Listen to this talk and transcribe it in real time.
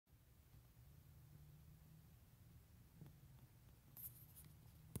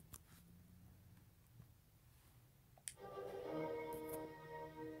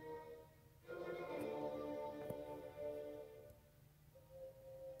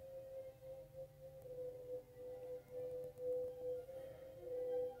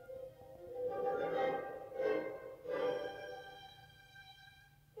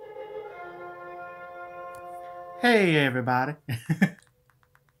Hey everybody.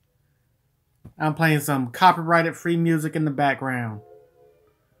 I'm playing some copyrighted free music in the background.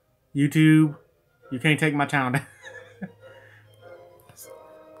 YouTube, you can't take my channel down.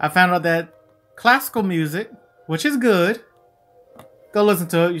 I found out that classical music, which is good, go listen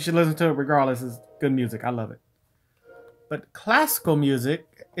to it. You should listen to it regardless. It's good music. I love it. But classical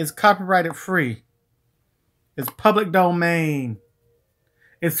music is copyrighted free. It's public domain.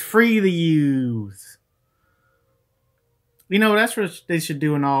 It's free to use. You know, that's what they should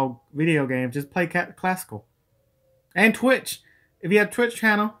do in all video games. Just play classical. And Twitch. If you have a Twitch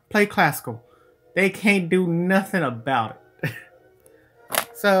channel, play classical. They can't do nothing about it.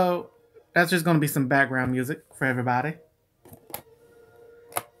 So, that's just going to be some background music for everybody.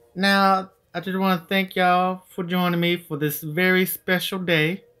 Now, I just want to thank y'all for joining me for this very special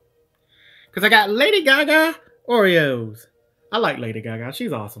day. Because I got Lady Gaga Oreos. I like Lady Gaga.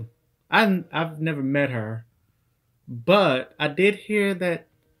 She's awesome. I've never met her. But I did hear that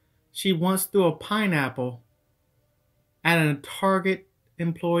she once threw a pineapple at a Target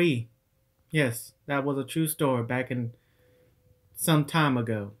employee. Yes, that was a true story back in some time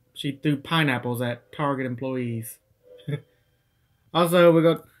ago. She threw pineapples at Target employees. Also, we're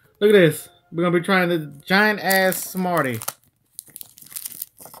gonna look at this. We're gonna be trying the giant ass Smartie.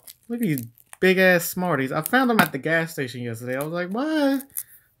 Look at these big ass Smarties. I found them at the gas station yesterday. I was like, why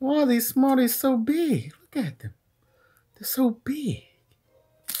are these Smarties so big? Look at them. They're so big.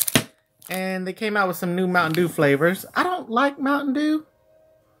 And they came out with some new Mountain Dew flavors. I don't like Mountain Dew,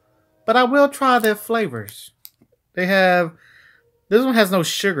 but I will try their flavors. They have, this one has no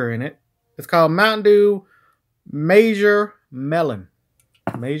sugar in it. It's called Mountain Dew Major Melon.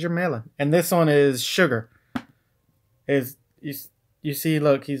 Major Melon. And this one is sugar. You see,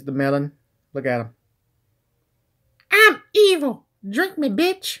 look, he's the melon. Look at him. I'm evil. Drink me,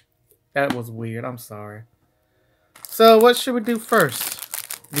 bitch. That was weird. I'm sorry. So, what should we do first?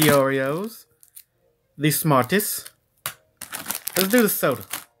 The Oreos. The Smarties. Let's do the soda.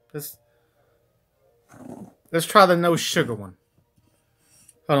 Let's try the no sugar one.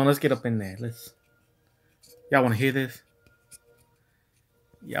 Hold on, let's get up in there. Y'all want to hear this?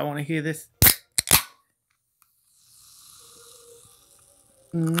 Y'all want to hear this?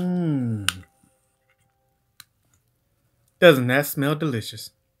 Doesn't that smell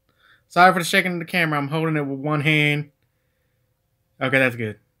delicious? Sorry for the shaking of the camera. I'm holding it with one hand. Okay, that's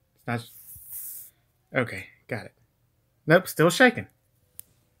good. It's not... Okay, got it. Nope, still shaking.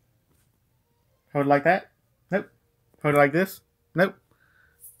 Hold it like that. Nope. Hold it like this. Nope.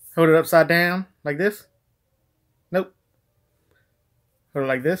 Hold it upside down like this. Nope. Hold it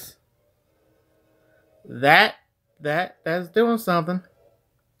like this. That's doing something.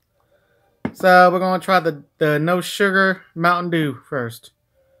 So we're gonna try the no sugar Mountain Dew first.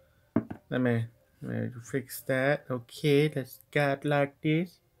 Let me fix that. Okay, let's go like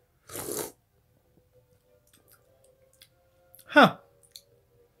this. Huh.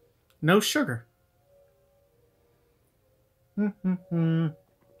 No sugar. It's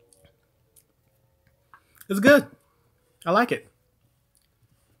good. I like it.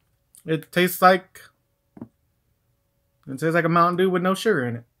 It tastes like a Mountain Dew with no sugar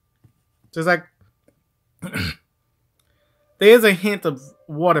in it. Just like there's a hint of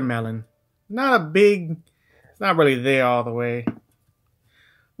watermelon. It's not really there all the way.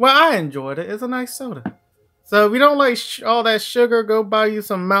 Well, I enjoyed it. It's a nice soda. So if you don't like all that sugar, go buy you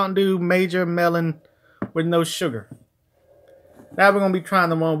some Mountain Dew Major Melon with no sugar. Now we're going to be trying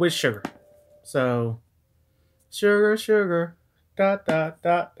the one with sugar. So, sugar, dot, dot,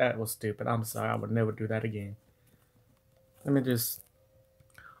 dot. That was stupid. I'm sorry. I would never do that again. Let me just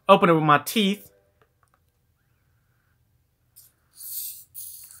open it with my teeth.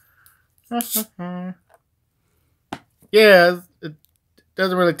 Yeah, it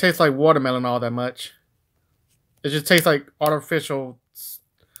doesn't really taste like watermelon all that much. It just tastes like artificial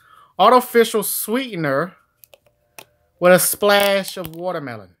sweetener with a splash of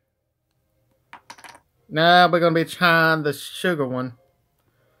watermelon. Now we're going to be trying the sugar one.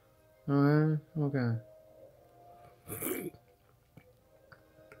 Okay.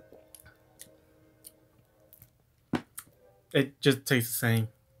 It just tastes the same.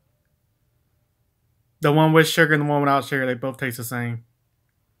 The one with sugar and the one without sugar, they both taste the same.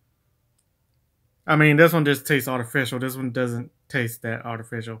 I mean, this one just tastes artificial. This one doesn't taste that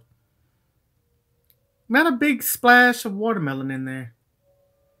artificial. Not a big splash of watermelon in there.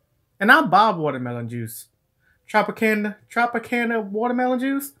 And I'll buy watermelon juice. Tropicana watermelon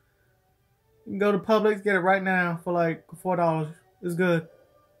juice. You can go to Publix, get it right now for like $4. It's good.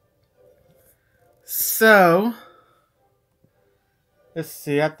 So, let's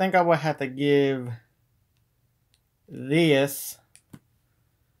see. I think I would have to give these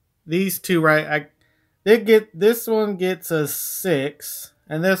two right. This one gets a 6,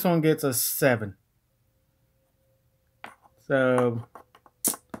 and this one gets a 7. So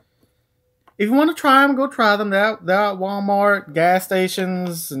if you want to try them, go try them. They're at Walmart, gas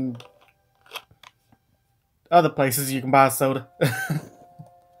stations, and other places you can buy soda. Let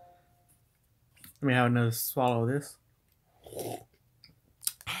me have another swallow of this.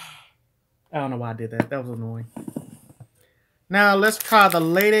 I don't know why I did that. That was annoying. Now let's try the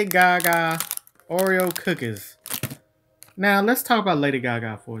Lady Gaga Oreo cookies. Now let's talk about Lady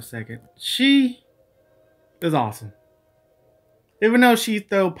Gaga for a second. She is awesome. Even though she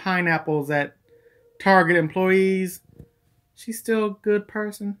throw pineapples at Target employees, she's still a good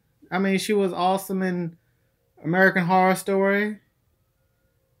person. I mean, she was awesome in American Horror Story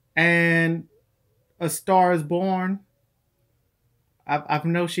and A Star Is Born. I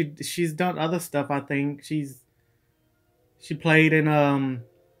know she's done other stuff. I think she played in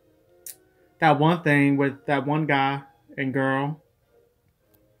that one thing with that one guy and girl.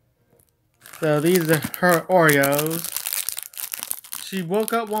 So these are her Oreos. She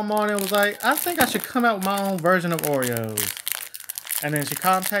woke up one morning and was like, I think I should come out with my own version of Oreos. And then she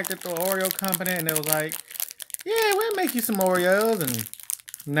contacted the Oreo company and it was like, yeah, we'll make you some Oreos. And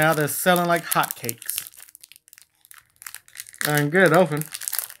now they're selling like hotcakes. And get it open.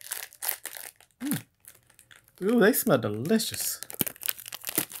 Ooh, they smell delicious.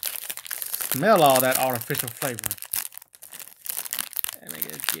 Smell all that artificial flavoring. Let me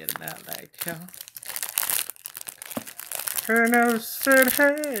just get them out like that. And I said,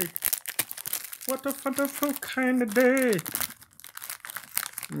 hey, what a wonderful kind of day.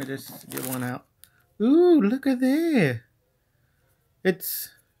 Let me just get one out. Ooh, look at there. It's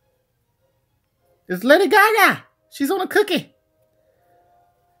Lady Gaga. She's on a cookie.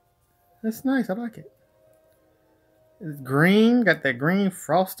 That's nice. I like it. It's green. Got that green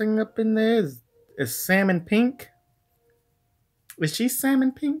frosting up in there. It's salmon pink. Is she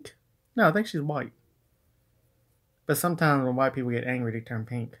salmon pink? No, I think she's white. But sometimes when white people get angry, they turn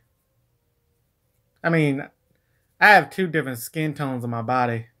pink. I mean, I have 2 different skin tones on my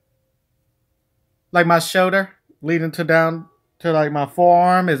body. Like my shoulder, leading to down to like my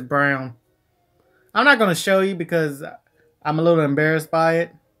forearm is brown. I'm not going to show you because I'm a little embarrassed by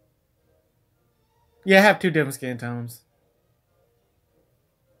it. Yeah, I have 2 different skin tones.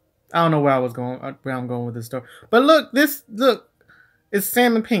 I don't know where I'm going with this story. But look, it's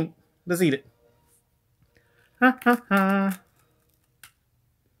salmon pink. Let's eat it. Ha ha ha.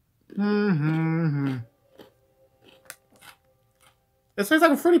 It tastes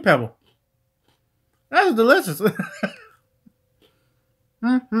like a Fruity Pebble. That's delicious.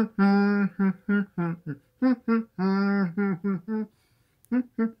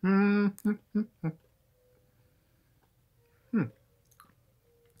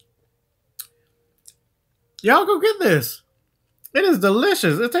 Y'all go get this. It is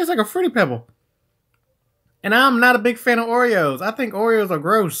delicious. It tastes like a Fruity Pebble. And I'm not a big fan of Oreos. I think Oreos are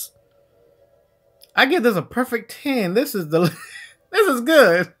gross. I give this a perfect 10. This is this is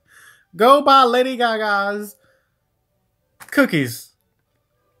good. Go buy Lady Gaga's cookies.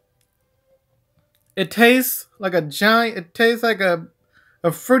 It tastes like a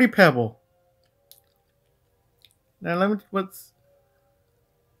Fruity Pebble. Now let me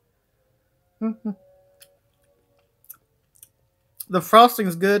the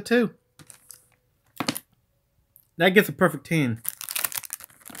frosting's good too. That gets a perfect 10.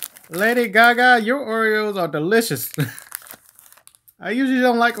 Lady Gaga, your Oreos are delicious. I usually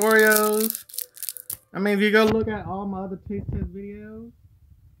don't like Oreos. I mean, if you go look at all my other taste test videos,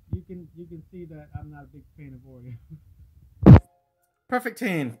 you can see that I'm not a big fan of Oreos. Perfect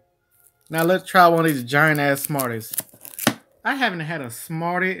 10. Now let's try one of these giant ass Smarties. I haven't had a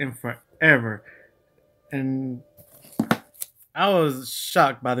Smartie in forever. And I was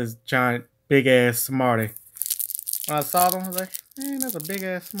shocked by this giant big ass Smartie. When I saw them, I was like, man, that's a big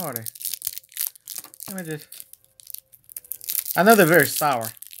ass Smartie. Let me just... I know they're very sour.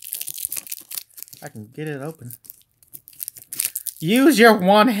 I can get it open. Use your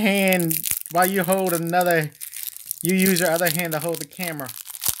one hand while you hold another. You use your other hand to hold the camera.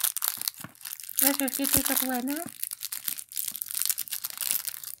 Let's just get this up right now.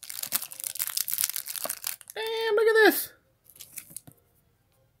 Damn, look at this.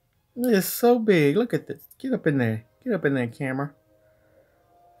 It is so big. Look at this. Get up in there. Get up in there, camera.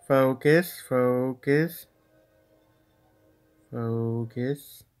 Focus, focus.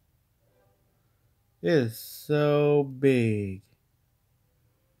 Focus. It is so big.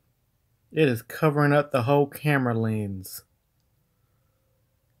 It is covering up the whole camera lens.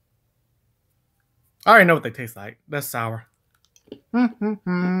 I already know what they taste like. That's sour.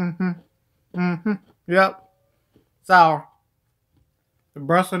 Yep. Sour. The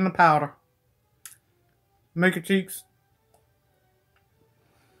brush and the powder. Make your cheeks.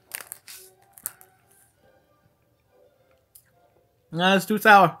 No, it's too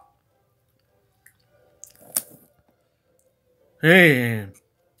sour. Hey.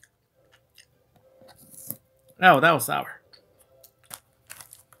 Oh, that was sour.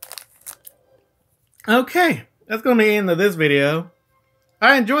 Okay, that's going to be the end of this video.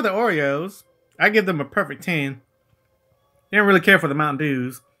 I enjoy the Oreos. I give them a perfect 10. Didn't really care for the Mountain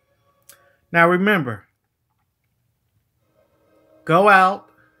Dews. Now remember, go out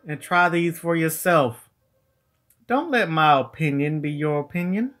and try these for yourself. Don't let my opinion be your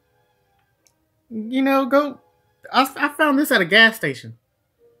opinion. You know, go. I found this at a gas station.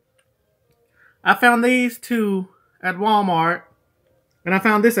 I found these two at Walmart. And I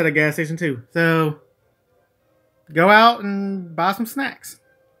found this at a gas station too. So, go out and buy some snacks.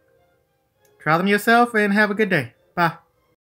 Try them yourself and have a good day. Bye.